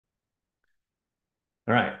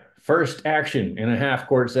All right. First action in a half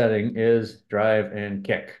court setting is drive and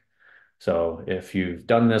kick. So if you've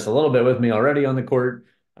done this a little bit with me already on the court,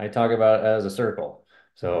 I talk about it as a circle.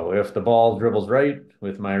 So if the ball dribbles right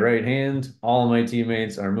with my right hand, all my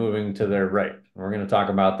teammates are moving to their right. We're going to talk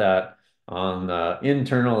about that on the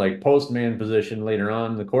internal, like post-man position later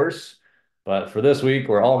on in the course. But for this week,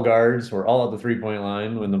 we're all guards. We're all at the three-point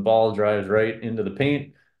line. When the ball drives right into the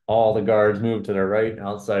paint, all the guards move to their right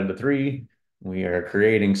outside the three. We are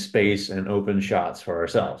creating space and open shots for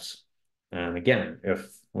ourselves. And again, if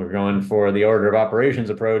we're going for the order of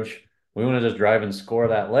operations approach, we want to just drive and score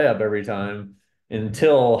that layup every time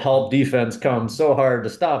until help defense comes so hard to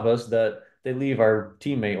stop us that they leave our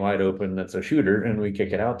teammate wide open that's a shooter and we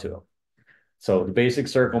kick it out to them. So the basic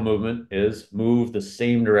circle movement is move the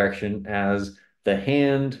same direction as the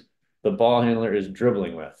hand the ball handler is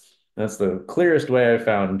dribbling with. That's the clearest way I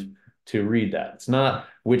found to read that. It's not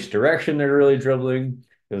which direction they're really dribbling,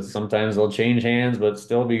 because sometimes they'll change hands but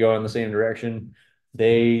still be going the same direction.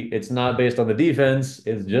 It's not based on the defense,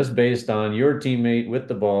 it's just based on your teammate with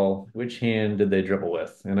the ball, which hand did they dribble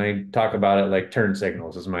with. And I talk about it like turn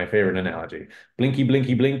signals is my favorite analogy. Blinky,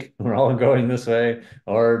 blinky, blink, we're all going this way,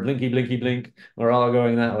 or blinky, blinky, blink, we're all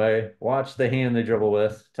going that way. Watch the hand they dribble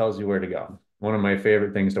with, tells you where to go. One of my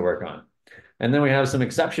favorite things to work on. And then we have some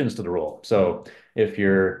exceptions to the rule. So if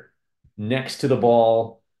you're next to the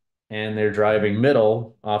ball and they're driving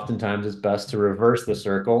middle, oftentimes it's best to reverse the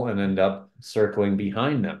circle and end up circling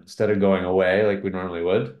behind them instead of going away like we normally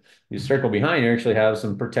would. You circle behind, you actually have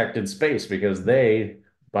some protected space because they,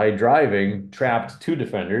 by driving, trapped two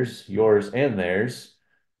defenders, yours and theirs,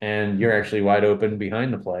 and you're actually wide open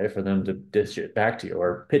behind the play for them to dish it back to you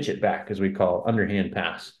or pitch it back, as we call underhand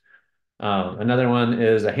pass. Another one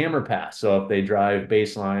is a hammer pass. So if they drive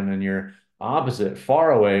baseline and you're opposite,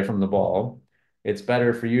 far away from the ball, it's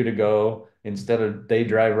better for you to go instead of they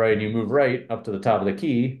drive right and you move right up to the top of the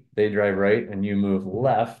key, they drive right and you move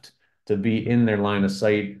left to be in their line of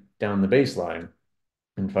sight down the baseline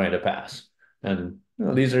and find a pass. And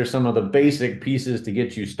these are some of the basic pieces to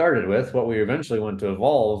get you started with. What we eventually want to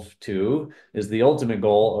evolve to is the ultimate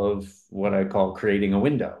goal of what I call creating a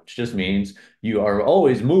window, which just means you are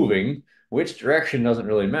always moving. Which direction doesn't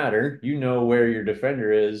really matter. You know where your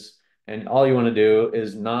defender is, and all you want to do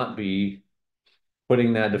is not be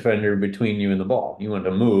putting that defender between you and the ball. You want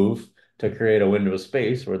to move to create a window of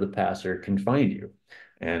space where the passer can find you.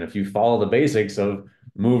 And if you follow the basics of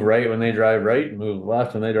move right when they drive right, move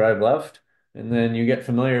left when they drive left, and then you get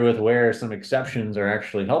familiar with where some exceptions are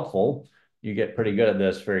actually helpful, you get pretty good at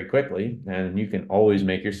this very quickly. And you can always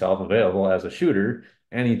make yourself available as a shooter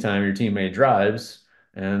anytime your teammate drives.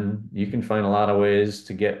 And you can find a lot of ways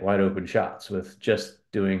to get wide open shots with just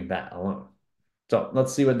doing that alone. So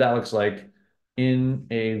let's see what that looks like in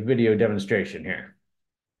a video demonstration here.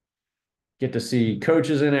 Get to see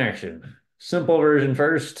coaches in action. Simple version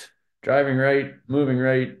first, driving right, moving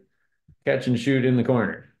right, catch and shoot in the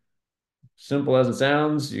corner. Simple as it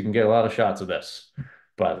sounds, you can get a lot of shots of this.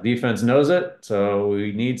 But the defense knows it, so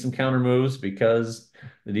we need some counter moves because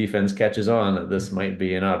the defense catches on that this might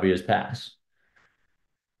be an obvious pass.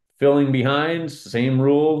 Filling behind, same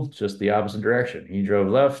rule, just the opposite direction. He drove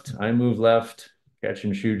left, I moved left, catch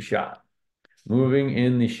and shoot shot. Moving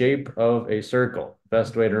in the shape of a circle.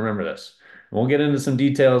 Best way to remember this. We'll get into some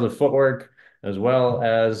details of footwork as well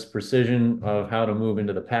as precision of how to move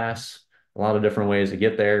into the pass. A lot of different ways to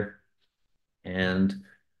get there. And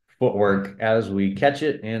footwork as we catch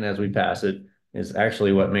it and as we pass it is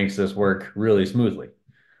actually what makes this work really smoothly.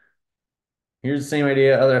 Here's the same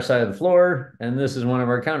idea, other side of the floor, and this is one of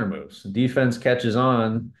our counter moves. Defense catches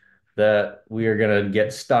on that we are going to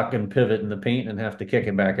get stuck and pivot in the paint and have to kick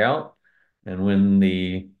it back out. And when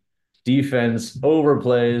the defense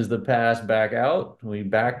overplays the pass back out, we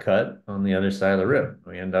back cut on the other side of the rim.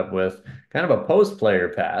 We end up with kind of a post player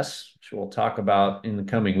pass, which we'll talk about in the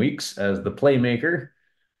coming weeks as the playmaker.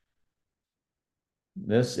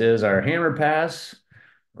 This is our hammer pass.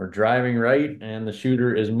 We're driving right, and the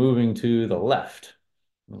shooter is moving to the left.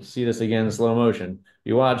 We'll see this again in slow motion.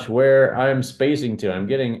 You watch where I'm spacing to. I'm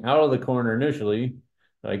getting out of the corner initially.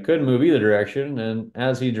 I could move either direction, and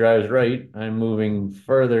as he drives right, I'm moving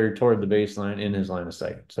further toward the baseline in his line of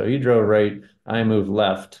sight. So he drove right, I moved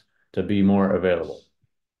left to be more available.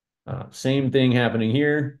 Same thing happening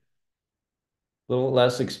here. A little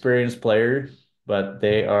less experienced player, but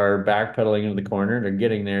they are backpedaling into the corner. They're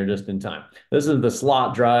getting there just in time. This is the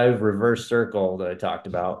slot drive reverse circle that I talked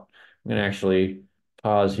about. I'm going to actually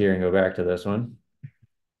pause here and go back to this one.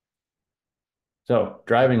 So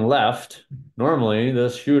driving left, normally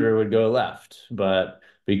this shooter would go left, but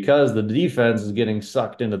because the defense is getting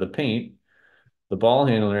sucked into the paint, the ball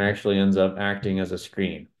handler actually ends up acting as a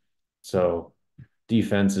screen. So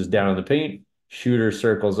defense is down in the paint, shooter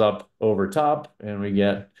circles up over top, and we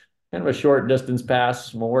get kind of a short distance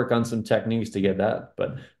pass. We'll work on some techniques to get that,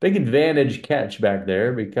 but big advantage catch back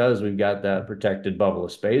there because we've got that protected bubble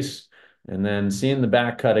of space. And then seeing the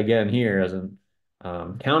back cut again here as a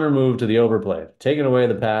counter move to the overplay, taking away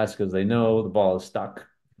the pass because they know the ball is stuck.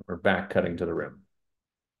 We're back cutting to the rim.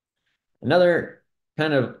 Another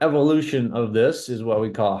kind of evolution of this is what we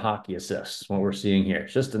call hockey assists, what we're seeing here.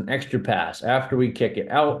 It's just an extra pass. After we kick it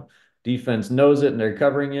out, defense knows it and they're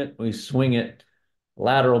covering it. We swing it,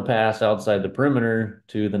 lateral pass outside the perimeter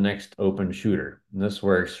to the next open shooter. And this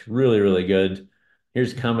works really, really good.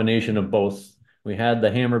 Here's a combination of both. We had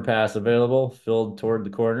the hammer pass available, filled toward the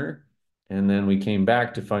corner, and then we came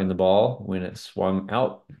back to find the ball. When it swung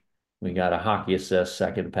out, we got a hockey assist,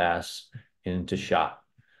 second pass into shot.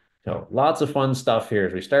 So lots of fun stuff here.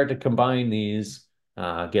 As we start to combine these,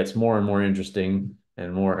 gets more and more interesting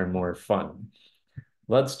and more fun.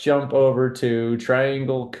 Let's jump over to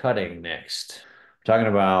triangle cutting next. We're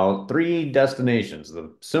talking about three destinations,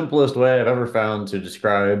 the simplest way I've ever found to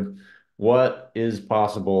describe what is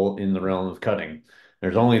possible in the realm of cutting.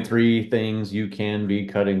 There's only three things you can be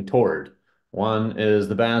cutting toward. One is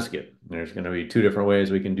the basket. There's going to be two different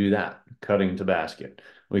ways we can do that, cutting to basket.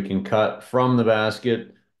 We can cut from the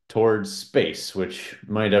basket towards space, which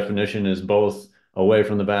my definition is both away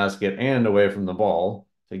from the basket and away from the ball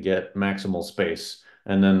to get maximal space.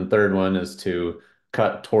 And then the third one is to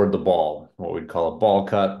cut toward the ball, what we'd call a ball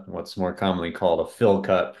cut, what's more commonly called a fill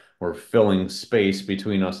cut. We're filling space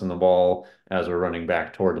between us and the ball as we're running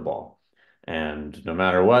back toward the ball. And no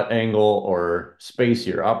matter what angle or space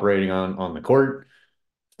you're operating on the court,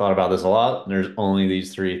 thought about this a lot. There's only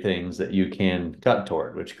these three things that you can cut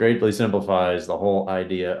toward, which greatly simplifies the whole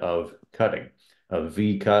idea of cutting. A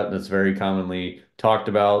V cut that's very commonly talked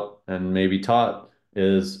about and maybe taught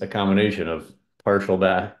is a combination of partial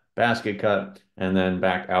basket cut and then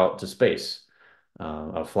back out to space.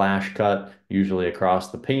 A flash cut, usually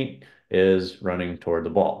across the paint, is running toward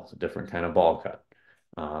the ball. It's a different kind of ball cut,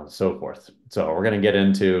 so forth. So we're going to get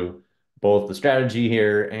into both the strategy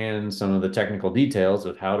here and some of the technical details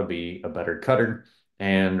of how to be a better cutter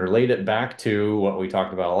and relate it back to what we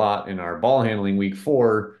talked about a lot in our ball handling week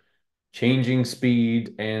 4, changing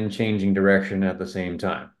speed and changing direction at the same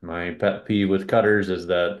time. My pet peeve with cutters is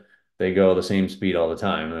that they go the same speed all the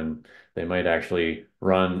time, and they might actually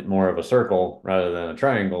run more of a circle rather than a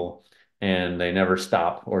triangle, and they never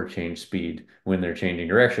stop or change speed when they're changing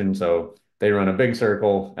direction. So they run a big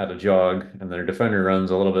circle at a jog, and their defender runs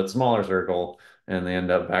a little bit smaller circle, and they end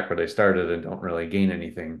up back where they started and don't really gain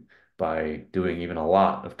anything by doing even a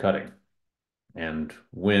lot of cutting. And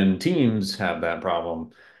when teams have that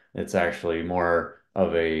problem, it's actually more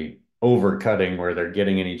of a overcutting where they're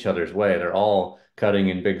getting in each other's way. They're all cutting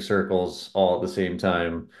in big circles all at the same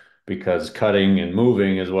time because cutting and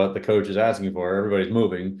moving is what the coach is asking for. Everybody's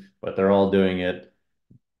moving, but they're all doing it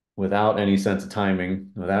without any sense of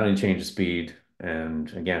timing, without any change of speed.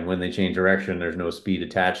 And again, when they change direction, there's no speed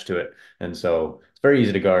attached to it. And so it's very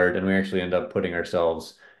easy to guard, and we actually end up putting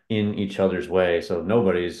ourselves in each other's way. So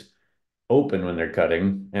nobody's open when they're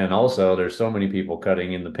cutting. And also, there's so many people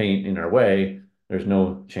cutting in the paint in our way, there's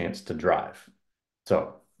no chance to drive.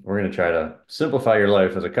 So we're going to try to simplify your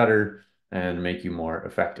life as a cutter and make you more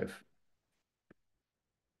effective.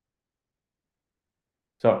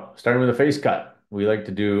 So starting with a face cut, we like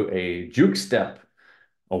to do a juke step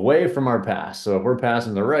away from our pass. So if we're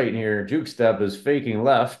passing the right here, juke step is faking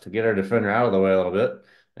left to get our defender out of the way a little bit.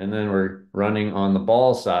 And then we're running on the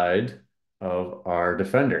ball side of our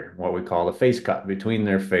defender, what we call the face cut between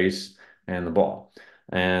their face and the ball.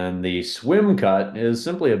 And the swim cut is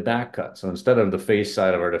simply a back cut. So instead of the face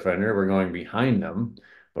side of our defender, we're going behind them,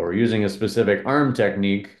 but we're using a specific arm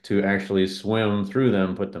technique to actually swim through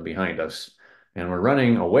them, put them behind us. And we're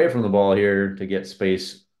running away from the ball here to get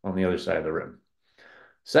space on the other side of the rim.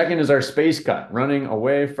 Second is our space cut, running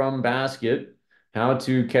away from basket, how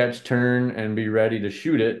to catch, turn, and be ready to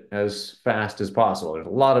shoot it as fast as possible. There's a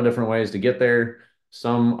lot of different ways to get there.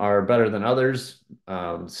 Some are better than others.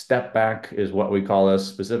 Step back is what we call this,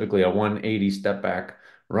 specifically a 180 step back,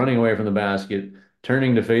 running away from the basket,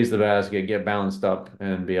 turning to face the basket, get balanced up,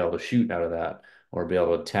 and be able to shoot out of that or be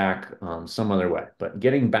able to attack some other way. But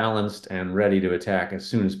getting balanced and ready to attack as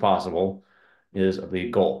soon as possible is the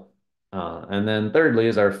goal. And then thirdly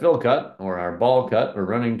is our fill cut or our ball cut. We're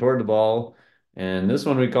running toward the ball. And this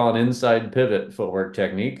one we call an inside pivot footwork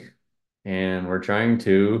technique. And we're trying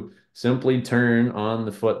to simply turn on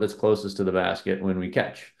the foot that's closest to the basket when we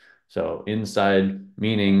catch. So inside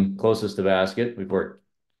meaning closest to basket. We've worked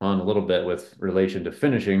on a little bit with relation to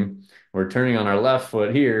finishing. We're turning on our left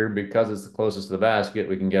foot here because it's the closest to the basket.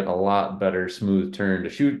 We can get a lot better smooth turn to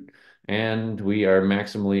shoot, and we are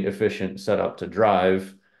maximally efficient set up to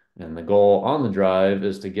drive. And the goal on the drive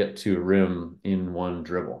is to get to rim in one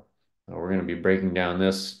dribble. So we're going to be breaking down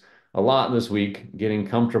this a lot this week, getting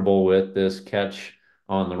comfortable with this catch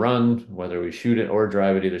on the run, whether we shoot it or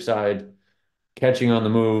drive it either side. Catching on the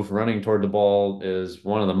move, running toward the ball is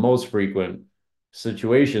one of the most frequent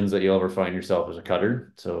situations that you'll ever find yourself as a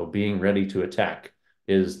cutter. So being ready to attack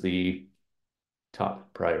is the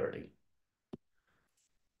top priority.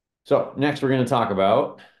 So next we're going to talk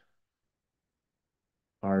about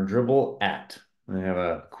our dribble at. I have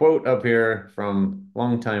a quote up here from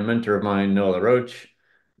longtime mentor of mine, Noah LaRoche.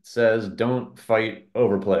 It says, "Don't fight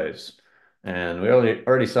overplays." And we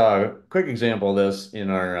already saw a quick example of this in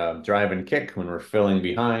our drive and kick when we're filling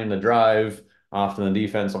behind the drive. Often the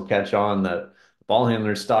defense will catch on that the ball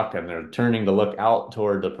handler's stuck and they're turning to look out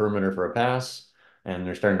toward the perimeter for a pass, and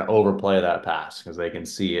they're starting to overplay that pass because they can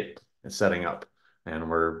see it setting up, and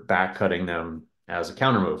we're back cutting them as a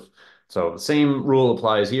counter move. So the same rule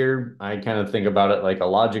applies here. I kind of think about it like a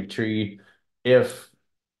logic tree. If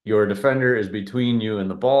your defender is between you and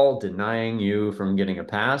the ball, denying you from getting a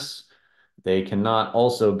pass, they cannot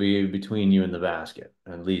also be between you and the basket,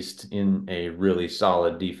 at least in a really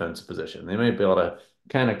solid defensive position. They might be able to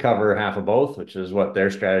kind of cover half of both, which is what their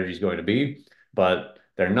strategy is going to be, but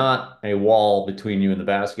they're not a wall between you and the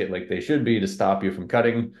basket like they should be to stop you from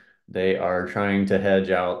cutting. They are trying to hedge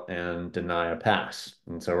out and deny a pass.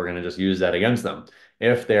 And so we're going to just use that against them.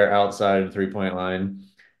 If they're outside the three-point line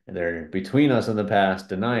and they're between us and the pass,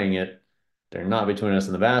 denying it, they're not between us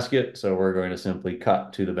and the basket, so we're going to simply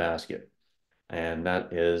cut to the basket. And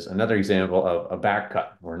that is another example of a back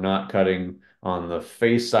cut. We're not cutting on the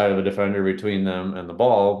face side of the defender between them and the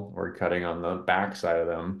ball. We're cutting on the back side of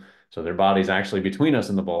them. So their body's actually between us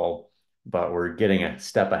and the ball, but we're getting a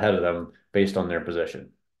step ahead of them based on their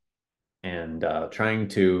position. And trying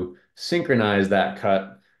to synchronize that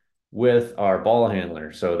cut with our ball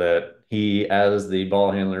handler so that he, as the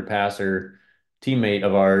ball handler passer teammate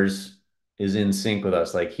of ours, is in sync with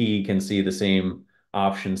us. Like he can see the same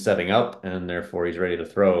option setting up, and therefore he's ready to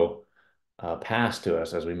throw a pass to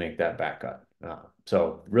us as we make that back cut.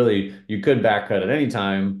 So really, you could back cut at any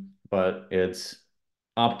time, but it's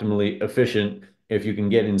optimally efficient if you can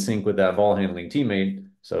get in sync with that ball handling teammate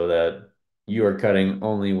so that you are cutting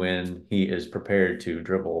only when he is prepared to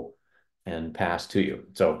dribble and pass to you.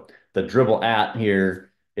 So the dribble at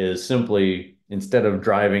here is simply, instead of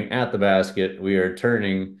driving at the basket, we are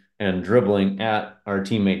turning and dribbling at our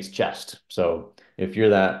teammate's chest. So if you're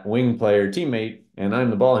that wing player teammate and I'm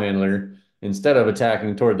the ball handler, instead of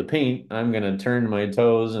attacking toward the paint, I'm going to turn my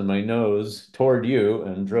toes and my nose toward you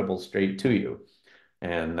and dribble straight to you.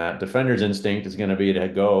 And that defender's instinct is going to be to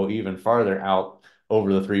go even farther out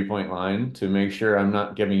over the three-point line to make sure I'm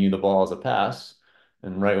not giving you the ball as a pass.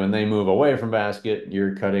 And right when they move away from basket,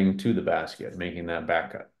 you're cutting to the basket, making that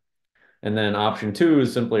back cut. And then option two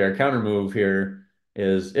is simply our counter move here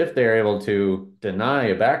is if they're able to deny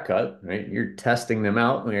a back cut, right? You're testing them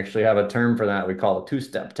out. We actually have a term for that we call a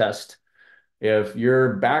two-step test. If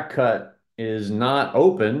your back cut is not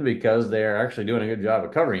open because they're actually doing a good job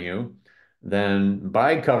of covering you, then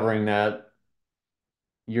by covering that,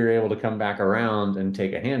 you're able to come back around and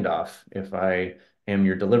take a handoff. If I am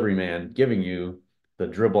your delivery man giving you the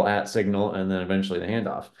dribble at signal and then eventually the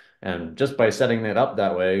handoff. And just by setting that up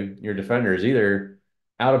that way, your defender is either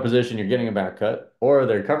out of position, you're getting a back cut, or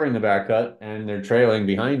they're covering the back cut and they're trailing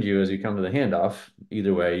behind you as you come to the handoff.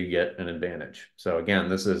 Either way, you get an advantage. So again,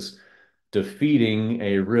 this is defeating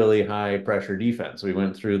a really high pressure defense. We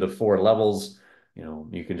went through the four levels. You know,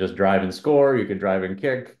 you can just drive and score, you could drive and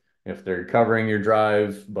kick. If they're covering your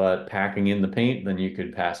drive but packing in the paint, then you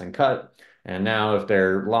could pass and cut. And now if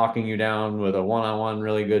they're locking you down with a one-on-one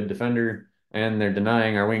really good defender and they're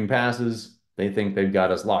denying our wing passes, they think they've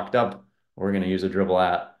got us locked up. We're going to use a dribble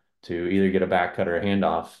at to either get a back cut or a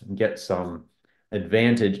handoff, get some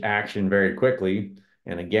advantage action very quickly,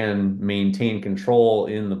 and again, maintain control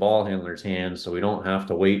in the ball handler's hands so we don't have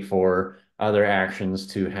to wait for other actions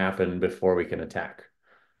to happen before we can attack.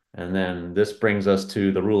 And then this brings us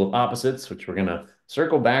to the rule of opposites, which we're going to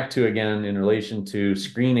circle back to again in relation to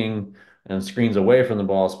screening and screens away from the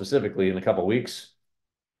ball specifically in a couple weeks.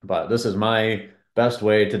 But this is my best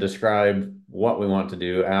way to describe what we want to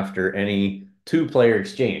do after any two-player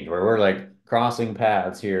exchange where we're like crossing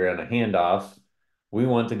paths here and a handoff. We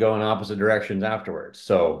want to go in opposite directions afterwards.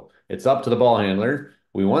 So it's up to the ball handler.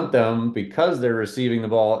 We want them, because they're receiving the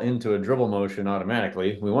ball into a dribble motion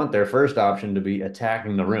automatically, we want their first option to be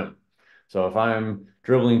attacking the rim. So if I'm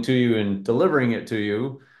dribbling to you and delivering it to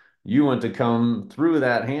you, you want to come through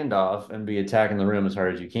that handoff and be attacking the rim as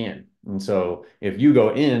hard as you can. And so if you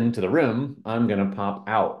go in to the rim, I'm going to pop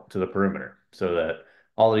out to the perimeter so that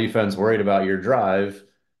all the defense worried about your drive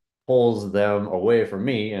pulls them away from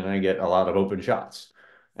me and I get a lot of open shots.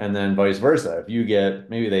 And then vice versa. If you get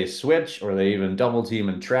maybe they switch or they even double team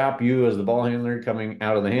and trap you as the ball handler coming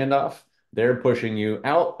out of the handoff, they're pushing you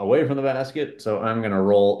out away from the basket. So I'm going to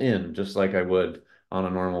roll in just like I would on a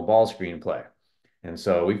normal ball screen play. And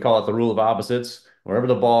so we call it the rule of opposites. Wherever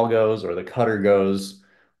the ball goes or the cutter goes,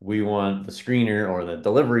 we want the screener or the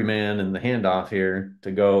delivery man in the handoff here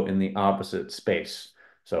to go in the opposite space.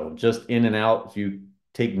 So just in and out, if you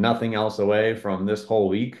take nothing else away from this whole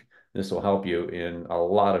week, this will help you in a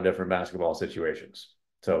lot of different basketball situations.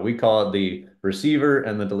 So we call it the receiver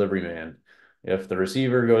and the delivery man. If the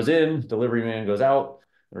receiver goes in, delivery man goes out.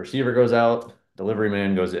 The receiver goes out, delivery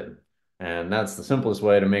man goes in. And that's the simplest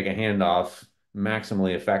way to make a handoff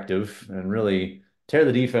maximally effective and really tear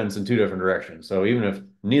the defense in two different directions. So even if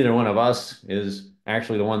neither one of us is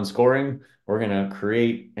actually the one scoring, we're going to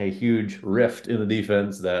create a huge rift in the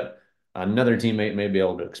defense that another teammate may be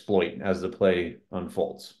able to exploit as the play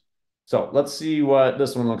unfolds. So let's see what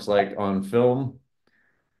this one looks like on film.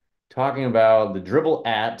 Talking about the dribble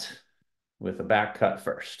at with a back cut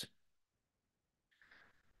first.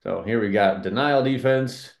 So here we got denial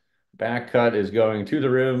defense. Back cut is going to the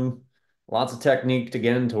rim. Lots of technique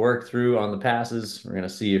again to work through on the passes. We're going to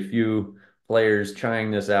see a few players trying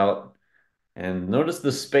this out. And notice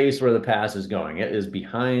the space where the pass is going. It is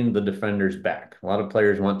behind the defender's back. A lot of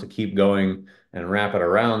players want to keep going and wrap it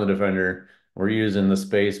around the defender. We're using the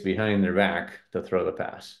space behind their back to throw the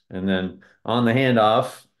pass. And then on the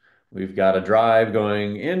handoff, we've got a drive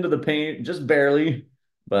going into the paint just barely,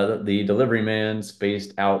 but the delivery man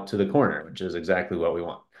spaced out to the corner, which is exactly what we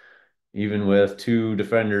want. Even with two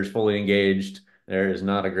defenders fully engaged, there is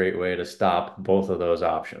not a great way to stop both of those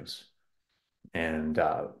options. And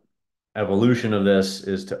evolution of this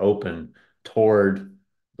is to open toward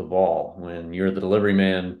the ball. When you're the delivery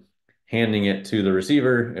man handing it to the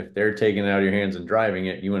receiver, if they're taking it out of your hands and driving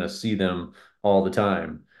it, you want to see them all the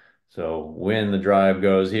time. So when the drive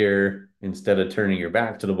goes here, instead of turning your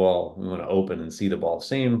back to the ball, we want to open and see the ball.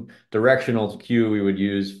 Same directional cue we would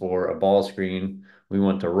use for a ball screen. We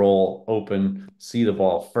want to roll, open, see the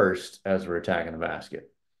ball first as we're attacking the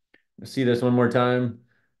basket. See this one more time.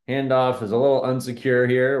 Handoff is a little unsecure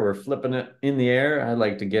here. We're flipping it in the air. I'd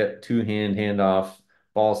like to get two-hand handoff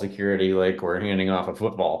ball security like we're handing off a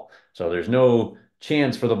football. So there's no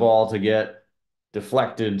chance for the ball to get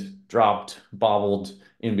deflected, dropped, bobbled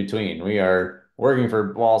in between. We are working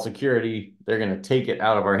for ball security. They're going to take it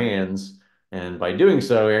out of our hands. And by doing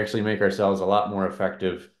so, we actually make ourselves a lot more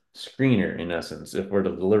effective screener in essence if we're the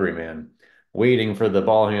delivery man. Waiting for the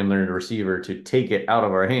ball handler and receiver to take it out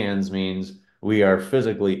of our hands means we are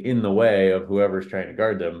physically in the way of whoever's trying to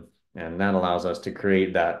guard them. And that allows us to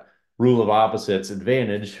create that rule of opposites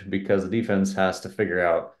advantage because the defense has to figure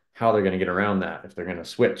out how they're going to get around that. If they're going to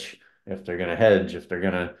switch, if they're going to hedge, if they're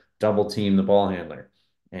going to double team the ball handler.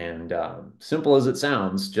 And simple as it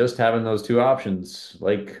sounds, just having those two options,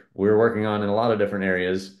 like we're working on in a lot of different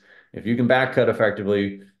areas, if you can back cut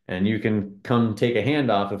effectively and you can come take a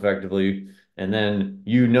handoff effectively, and then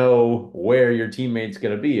you know where your teammate's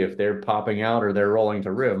going to be. If they're popping out or they're rolling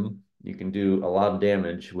to rim, you can do a lot of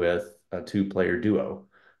damage with a two-player duo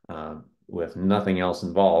with nothing else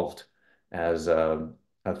involved as a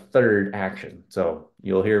third action. So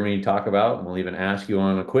you'll hear me talk about, and we'll even ask you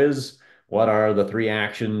on a quiz, what are the three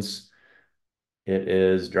actions? It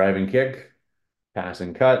is drive and kick, pass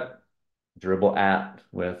and cut, dribble at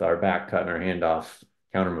with our back cut and our handoff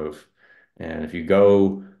counter move. And if you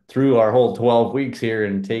go through our whole 12 weeks here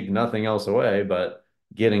and take nothing else away, but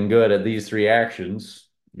getting good at these three actions,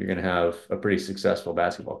 you're going to have a pretty successful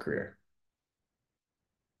basketball career.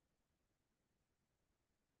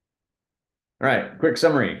 All right, quick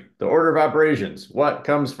summary. The order of operations. What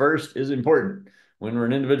comes first is important. When we're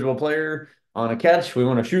an individual player on a catch, we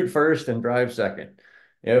want to shoot first and drive second.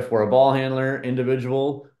 If we're a ball handler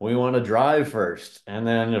individual, we want to drive first. And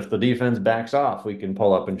then if the defense backs off, we can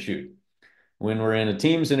pull up and shoot. When we're in a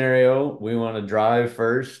team scenario, we want to drive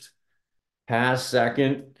first, pass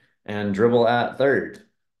second, and dribble at third.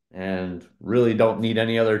 And really don't need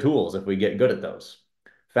any other tools if we get good at those.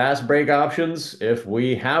 Fast break options, if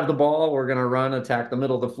we have the ball, we're going to run, attack the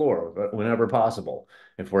middle of the floor whenever possible.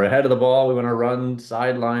 If we're ahead of the ball, we want to run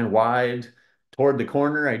sideline wide toward the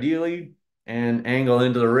corner, ideally, and angle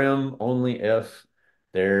into the rim only if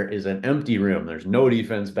there is an empty rim. There's no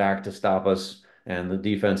defense back to stop us, and the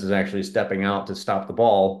defense is actually stepping out to stop the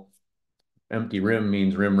ball. empty rim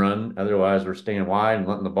means rim run. Otherwise, we're staying wide and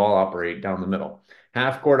letting the ball operate down the middle.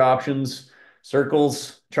 Half court options,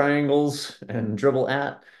 circles, triangles, and dribble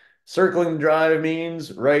at. Circling drive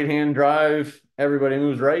means right hand drive, everybody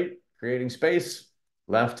moves right, creating space.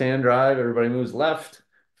 Left hand drive, everybody moves left.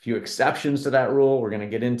 A few exceptions to that rule we're going to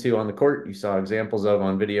get into on the court. You saw examples of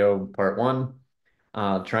on video part one.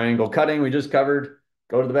 Triangle cutting, we just covered.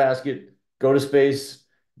 Go to the basket, go to space,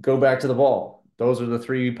 go back to the ball. Those are the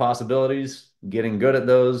three possibilities. Getting good at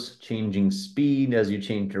those, changing speed as you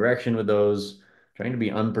change direction with those, trying to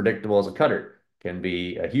be unpredictable as a cutter can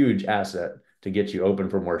be a huge asset to get you open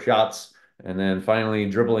for more shots. And then finally,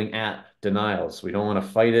 dribbling at denials. We don't want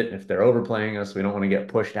to fight it if they're overplaying us. We don't want to get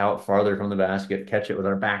pushed out farther from the basket, catch it with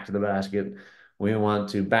our back to the basket. We want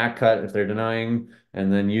to back cut if they're denying,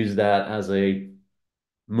 and then use that as a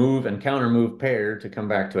move and counter move pair to come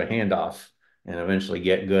back to a handoff and eventually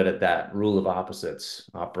get good at that rule of opposites,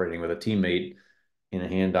 operating with a teammate in a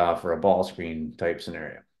handoff or a ball screen type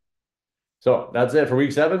scenario. So that's it for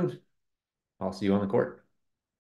week 7. I'll see you on the court.